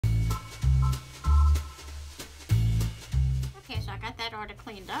so I got that order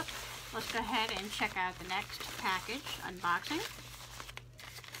cleaned up. Let's go ahead and check out the next package, unboxing.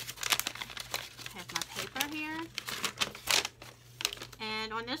 I have my paper here.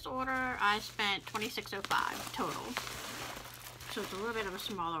 And on this order, I spent $26.05 total. So it's a little bit of a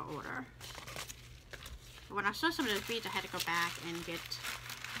smaller order. When I saw some of those beads, I had to go back and get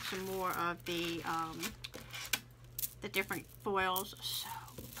some more of the different foils. So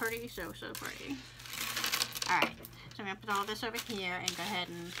pretty, so pretty. Alright, so I'm going to put all this over here and go ahead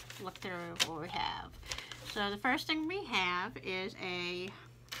and look through what we have. So the first thing we have is a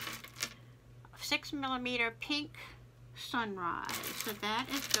 6mm pink sunrise. So that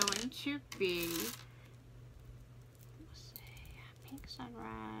is going to be, let's see, pink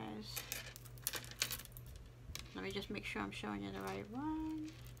sunrise. Let me just make sure I'm showing you the right one.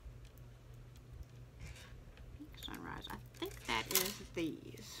 Pink sunrise. I think that is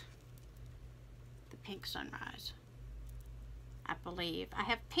these. The pink sunrise. I believe. I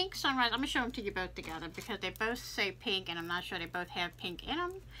have pink sunrise. I'm going to show them to you both together because they both say pink and I'm not sure they both have pink in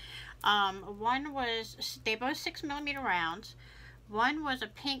them. One was, they both 6mm rounds. One was a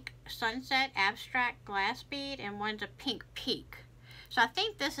pink sunset abstract glass bead and one's a pink peak. So I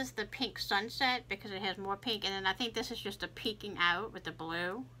think this is the pink sunset because it has more pink, and then I think this is just a peeking out with the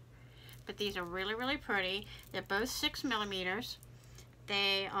blue. But these are really, really pretty. They're both 6mm.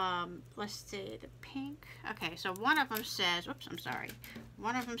 They, let's see, the pink. Okay, so one of them says, oops, I'm sorry.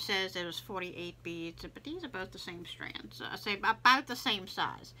 One of them says it was 48 beads, but these are both the same strand. So I say about the same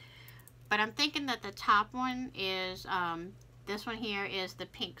size. But I'm thinking that the top one is, this one here is the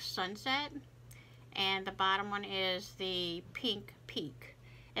pink sunset. And the bottom one is the pink peak.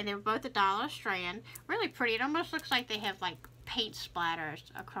 And they're both $1 a strand. Really pretty. It almost looks like they have like paint splatters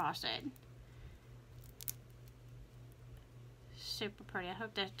across it. Super pretty. I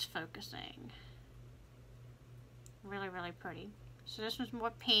hope that's focusing. Really, really pretty. So this one's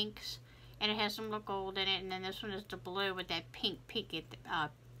more pinks. And it has some little gold in it. And then this one is the blue with that pink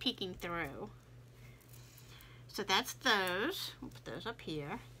peeking through. So that's those. We'll put those up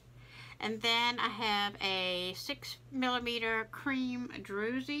here. And then I have a 6mm cream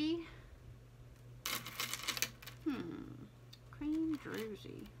druzy. Cream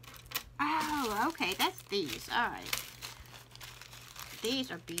druzy. Oh, okay, that's these. Alright. These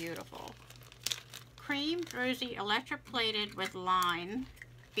are beautiful. Cream druzy electroplated with line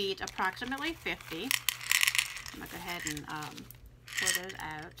beads, approximately 50. I'm going to go ahead and pour those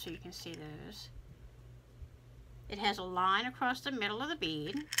out so you can see those. It has a line across the middle of the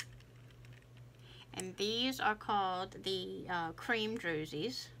bead. And these are called the cream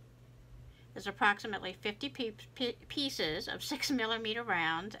druzies. There's approximately 50 pieces of 6mm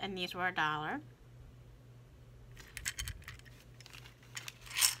rounds, and these were $1.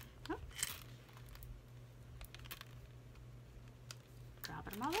 Oh.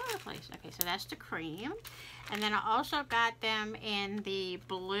 Dropping them all over the place. Okay, so that's the cream. And then I also got them in the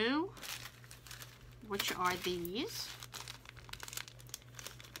blue, which are these.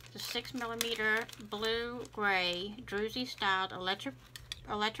 The 6mm blue gray druzy styled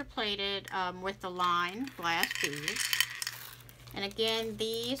electroplated with the line glass beads. And again,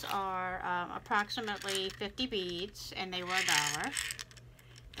 these are approximately 50 beads, and they were $1.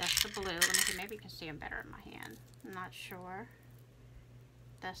 That's the blue. Let me see, maybe you can see them better in my hand. I'm not sure.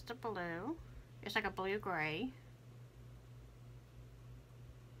 That's the blue. It's like a blue gray.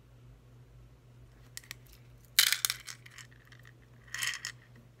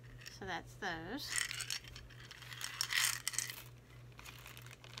 So that's those.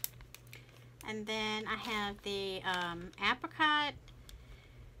 And then I have the apricot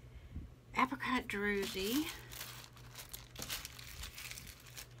druzy.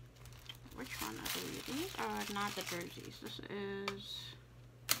 Which one are these? These are not the druzies. This is...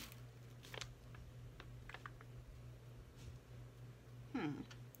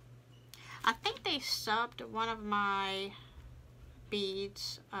 I think they subbed one of my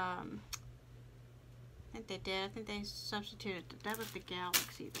beads. I think they did. I think they substituted. That was the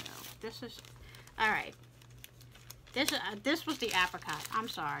Galaxy though. This is, alright. This was the apricot. I'm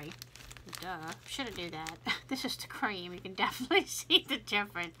sorry. Duh. Should have do that. This is the cream. You can definitely see the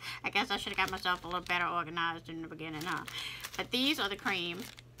difference. I guess I should have got myself a little better organized in the beginning, huh? But these are the cream.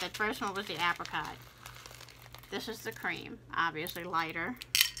 The first one was the apricot. This is the cream. Obviously lighter.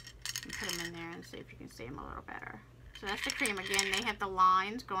 Put them in there and see if you can see them a little better. So that's the cream. Again, they have the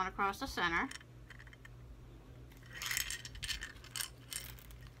lines going across the center.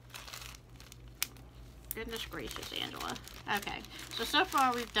 Goodness gracious, Angela. Okay, so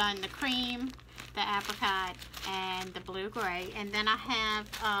far we've done the cream, the apricot, and the blue-gray. And then I have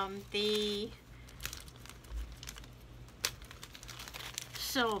the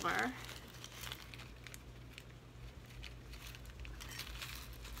silver.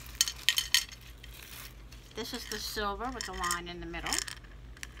 This is the silver with the line in the middle.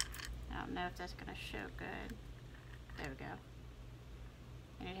 I don't know if that's going to show good. There we go.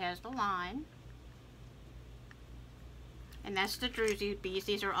 And it has the line. And that's the druzy beads.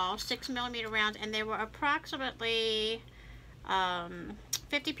 These are all 6mm rounds, and they were approximately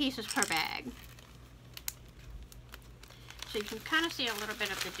 50 pieces per bag. So you can kind of see a little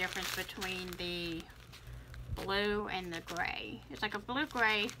bit of the difference between the blue and the gray. It's like a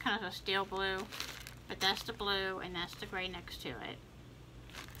blue-gray, kind of a steel blue, but that's the blue and that's the gray next to it.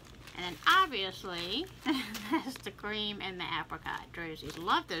 And then obviously, that's the cream and the apricot druzies.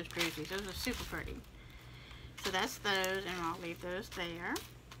 Love those druzies. Those are super pretty. So that's those, and I'll leave those there.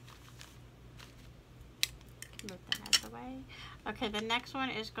 Move that out of the way. Okay, the next one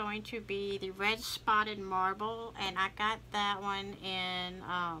is going to be the red spotted marble, and I got that one in,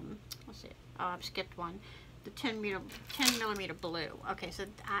 let's see, oh, I've skipped one. The 10 millimeter blue. Okay, so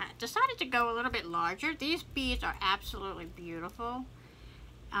I decided to go a little bit larger. These beads are absolutely beautiful.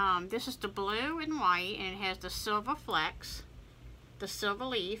 This is the blue and white, and it has the silver flecks, the silver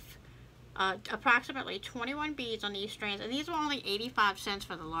leaf, approximately 21 beads on these strands, and these were only 85 cents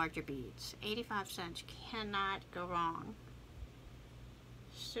for the larger beads. 85 cents, cannot go wrong.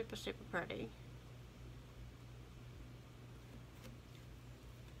 Super, super pretty.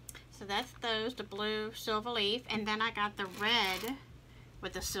 So that's those, the blue silver leaf, and then I got the red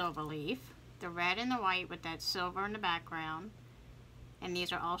with the silver leaf, the red and the white with that silver in the background, and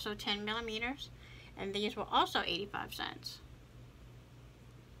these are also 10 millimeters, and these were also 85 cents.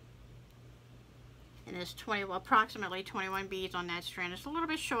 And there's approximately 21 beads on that strand. It's a little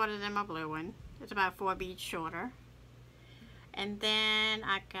bit shorter than my blue one. It's about 4 beads shorter. And then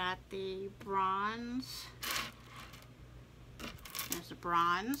I got the bronze. There's the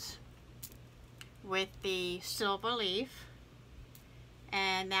bronze with the silver leaf.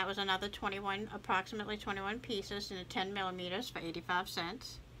 And that was another approximately 21 pieces in the 10 millimeters for 85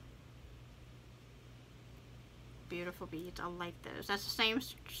 cents. Beautiful beads. I like those. That's the same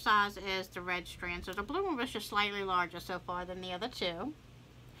size as the red strand. So the blue one was just slightly larger so far than the other two.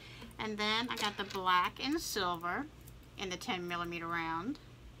 And then I got the black and silver in the 10 millimeter round.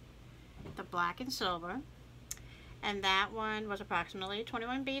 The black and silver. And that one was approximately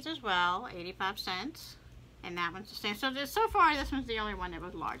 21 beads as well, 85 cents. And that one's the same. So far, this one's the only one that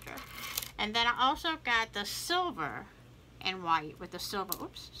was larger. And then I also got the silver and white with the silver,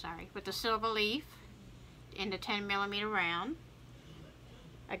 with the silver leaf in the 10 millimeter round.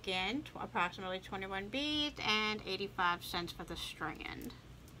 Again, approximately 21 beads and 85 cents for the strand.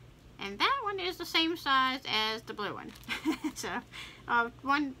 And that one is the same size as the blue one. So, about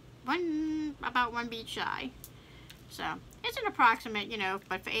 1 bead shy. So, it's an approximate, you know,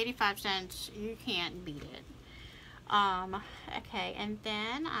 but for 85 cents, you can't beat it. Okay, and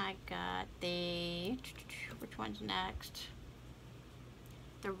then I got the, which one's next?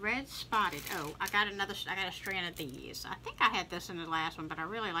 The red spotted. Oh, I got a strand of these. I think I had this in the last one, but I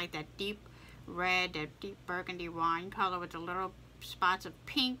really like that deep red, that deep burgundy wine color with the little spots of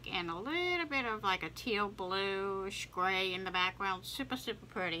pink and a little bit of like a teal bluish gray in the background. Super, super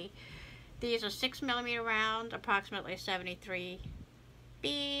pretty. These are 6 millimeter round, approximately 73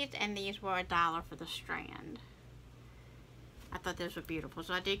 beads, and these were $1 for the strand. I thought those were beautiful,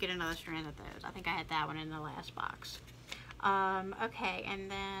 so I did get another strand of those. I think I had that one in the last box. Okay,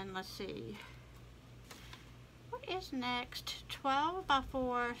 and then let's see. What is next?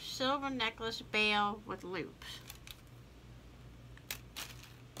 12x4 silver necklace bail with loops.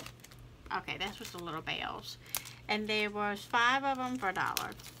 Okay, that's with the little bails. And there was 5 of them for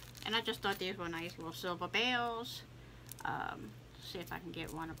 $1. And I just thought these were nice little silver bails. See if I can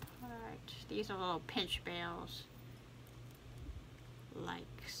get one apart. These are little pinch bails. Like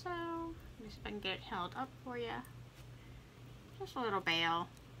so. Let me see if I can get it held up for you. Just a little bail.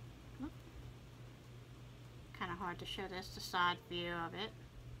 Kind of hard to show this, the side view of it.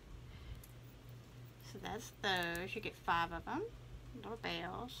 So that's those. You get 5 of them. Little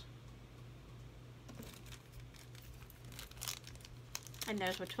bails. And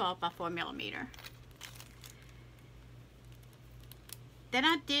those were 12x4 millimeter. Then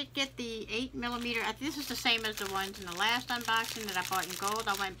I did get the 8 millimeter. This is the same as the ones in the last unboxing that I bought in gold.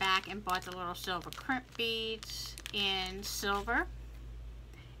 I went back and bought the little silver crimp beads in silver.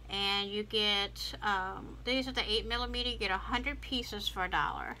 And you get, these are the 8 millimeter. You get 100 pieces for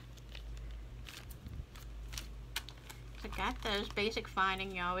 $1. So I got those, basic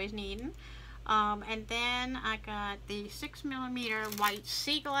finding you always needing. And then I got the 6 millimeter white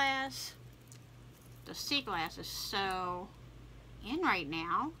sea glass. The sea glass is so in right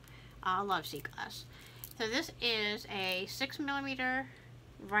now. I love sea glass. So this is a 6mm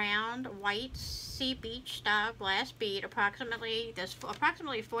round white sea beach style glass bead. There's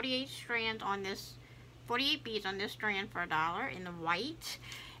approximately 48 strands on this, 48 beads on this strand for $1 in the white.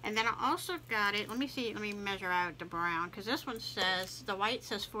 And then I also got it, let me measure out the brown, because this one says, the white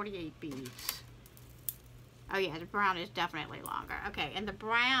says 48 beads. Oh yeah, the brown is definitely longer. Okay, and the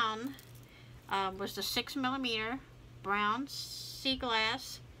brown was the 6mm brown sea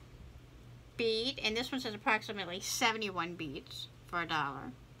glass bead, and this one says approximately 71 beads for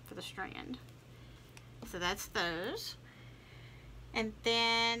 $1 for the strand. So that's those. And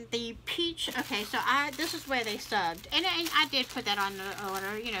then the peach, okay, so this is where they subbed. And I did put that on the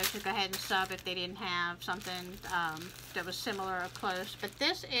order, you know, to go ahead and sub if they didn't have something that was similar or close. But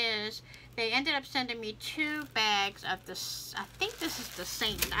this is, they ended up sending me 2 bags of this, I think this is the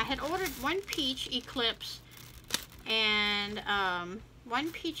sand. I had ordered one peach eclipse and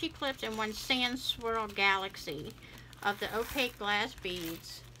one sand swirl galaxy of the opaque glass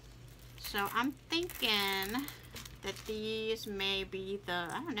beads. So I'm thinking that these may be the,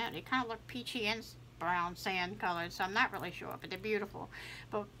 I don't know, they kind of look peachy and brown sand colored, so I'm not really sure, but they're beautiful.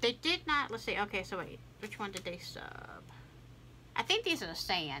 But they did not, let's see, okay, so wait, which one did they sub? I think these are the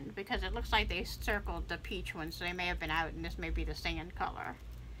sand, because it looks like they circled the peach ones, so they may have been out, and this may be the sand color.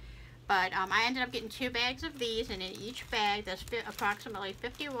 But I ended up getting 2 bags of these, and in each bag there's approximately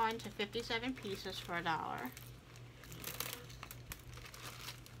 51 to 57 pieces for $1.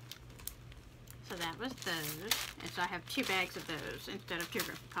 So that was those, and so I have 2 bags of those instead of 2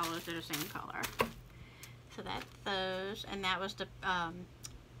 colors that are the same color. So that's those, and that was the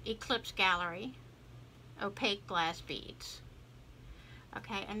Eclipse Gallery opaque glass beads.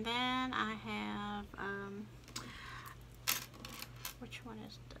 Okay, and then I have, which one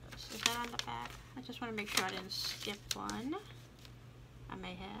is this? Is that on the back? I just want to make sure I didn't skip one. I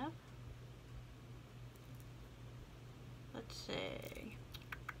may have. Let's see.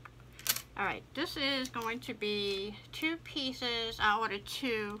 Alright, this is going to be 2 pieces. I ordered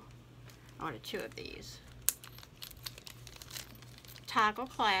two of these. Toggle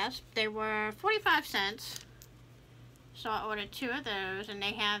clasp. They were 45 cents. So I ordered 2 of those, and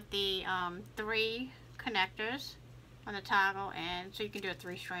they have the 3 connectors on the toggle, and so you can do a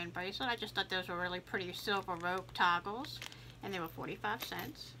 3-strand bracelet. I just thought those were really pretty silver rope toggles, and they were 45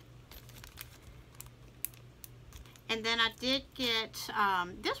 cents. And then I did get,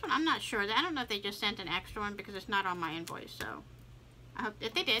 this one I'm not sure. I don't know if they just sent an extra one because it's not on my invoice, so I hope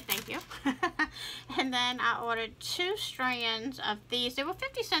that they did, thank you. And then I ordered 2 strands of these. They were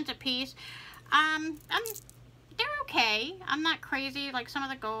 50 cents a piece. They're okay. I'm not crazy. Like, some of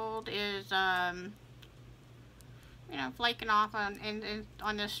the gold is, you know, flaking off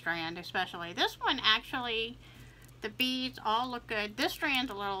on this strand especially. This one actually, the beads all look good. This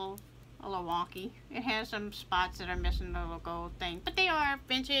strand's a little wonky. It has some spots that are missing the little gold thing, but they are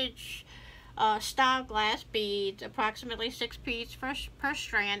vintage style glass beads, approximately 6 pieces per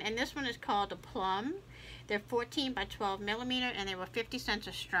strand, and this one is called a plum. They're 14 by 12 millimeter, and they were 50 cents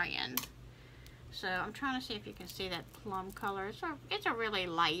a strand. So I'm trying to see if you can see that plum color. It's a really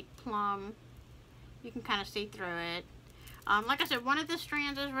light plum. You can kind of see through it. Like I said, one of the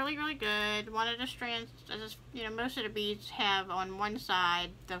strands is really, really good. One of the strands, you know, most of the beads have on one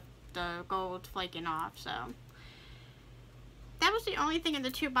side the gold flaking off, so that was the only thing in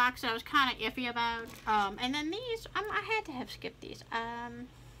the 2 boxes I was kind of iffy about. And then these, I had to have skipped these.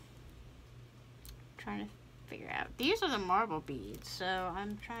 Trying to figure out. These are the marble beads, so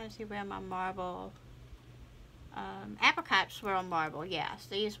I'm trying to see where my marble, apricot swirl marble. Yes,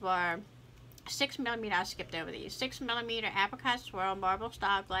 these were 6 millimeter. I skipped over these. 6 millimeter apricot swirl marble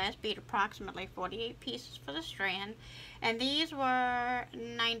style glass bead, approximately 48 pieces for the strand, and these were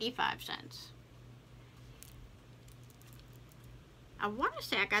 95 cents. I want to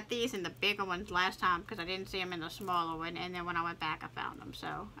say I got these in the bigger ones last time because I didn't see them in the smaller one, and then when I went back I found them,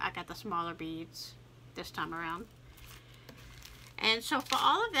 so I got the smaller beads this time around. And so for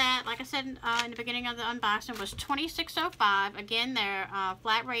all of that, like I said in the beginning of the unboxing, was $26.05. Again, their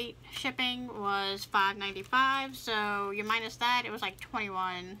flat rate shipping was $5.95. So you minus that, it was like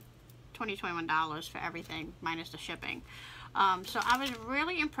 $21 for everything minus the shipping. So I was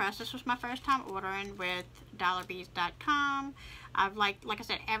really impressed. This was my first time ordering with dollarbeads.com. I've like I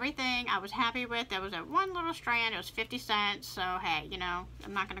said, everything I was happy with. There was that one little strand. It was 50 cents. So hey, you know,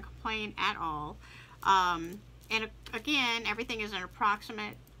 I'm not going to complain at all. And again, everything is an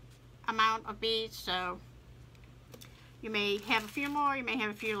approximate amount of beads, so you may have a few more, you may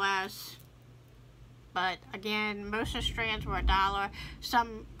have a few less. But again, most of the strands were $1.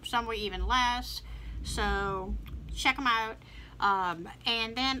 Some were even less. So check them out.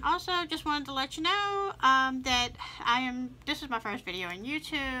 And then also just wanted to let you know that this is my first video on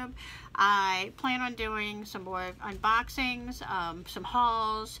YouTube. I plan on doing some more unboxings, some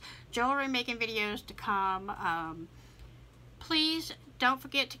hauls, jewelry making videos to come. Please don't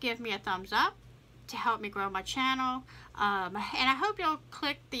forget to give me a thumbs up to help me grow my channel. And I hope you'll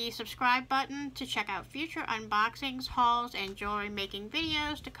click the subscribe button to check out future unboxings, hauls, and jewelry making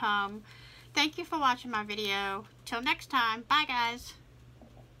videos to come. Thank you for watching my video. Till next time, bye guys.